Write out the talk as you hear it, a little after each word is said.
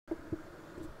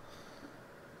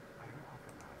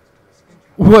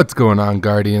What's going on,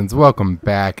 Guardians? Welcome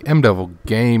back. M-Devil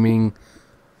Gaming.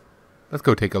 Let's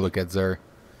go take a look at XUR.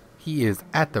 He is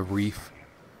at the reef,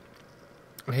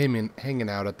 hanging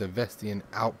out at the Vestian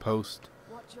outpost.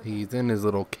 He's in his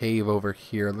little cave over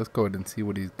here. Let's go ahead and see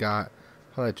what he's got.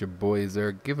 Holla at your boy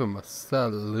XUR. Give him a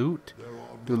salute.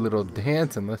 Do a little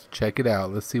dance and let's check it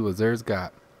out. Let's see what XUR's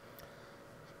got.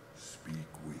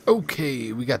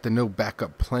 Okay, we got the no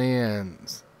backup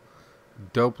plans.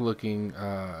 Dope looking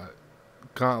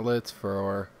gauntlets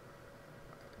for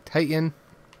Titan.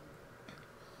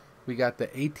 We got the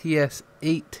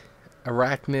ATS-8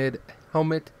 Arachnid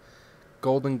helmet.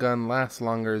 Golden gun lasts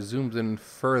longer, zooms in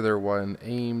further when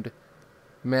aimed.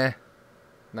 Meh.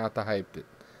 Not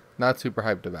super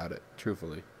hyped about it,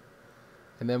 truthfully.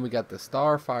 And then we got the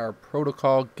Starfire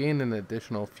Protocol. Gain an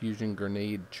additional fusion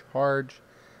grenade charge.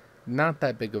 Not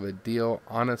that big of a deal,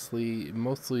 honestly,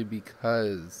 mostly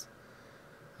because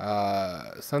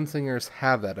Sunsingers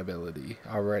have that ability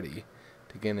already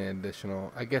to gain an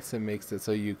additional. I guess it makes it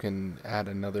so you can add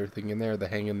another thing in there. The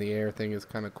hang in the air thing is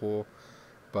kind of cool,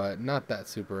 but not that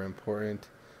super important.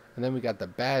 And then we got the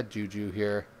bad juju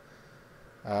here.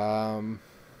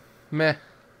 Meh.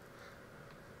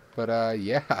 But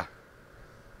yeah,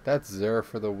 that's XUR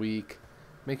for the week.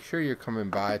 Make sure you're coming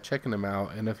by, checking them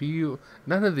out. And if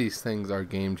none of these things are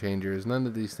game changers. None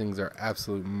of these things are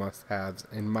absolute must-haves,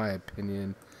 in my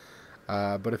opinion.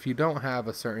 But if you don't have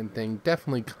a certain thing,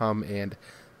 definitely come and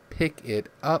pick it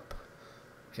up.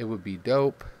 It would be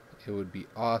dope. It would be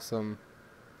awesome.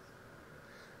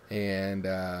 And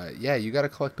yeah, you got to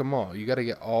collect them all. You got to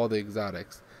get all the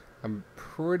exotics. I'm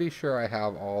pretty sure I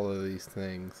have all of these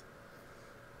things.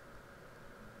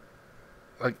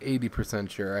 Like 80%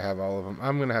 sure I have all of them.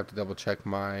 I'm going to have to double check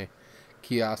my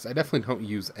kiosks. I definitely don't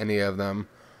use any of them.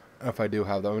 If I do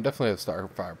have them, I definitely have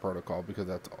Starfire Protocol because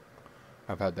that's all.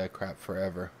 I've had that crap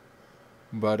forever.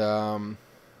 But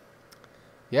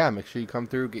yeah, make sure you come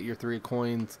through, get your 3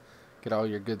 coins, get all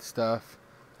your good stuff.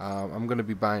 I'm going to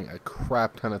be buying a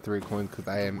crap ton of 3 coins because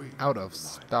I am out of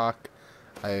stock.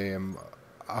 I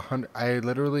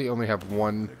literally only have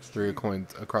 1 3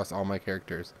 coins across all my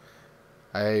characters.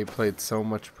 I played so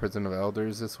much Prison of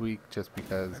Elders this week just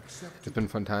because it's been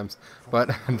fun times.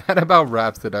 But that about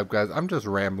wraps it up, guys. I'm just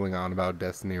rambling on about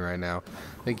Destiny right now.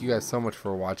 Thank you guys so much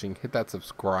for watching. Hit that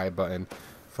subscribe button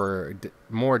for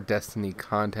more Destiny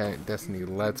content, Destiny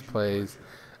Let's Plays,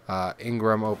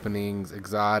 Ingram openings,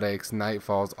 exotics,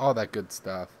 nightfalls, all that good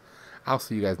stuff. I'll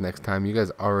see you guys next time. You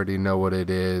guys already know what it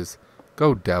is.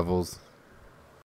 Go Devils.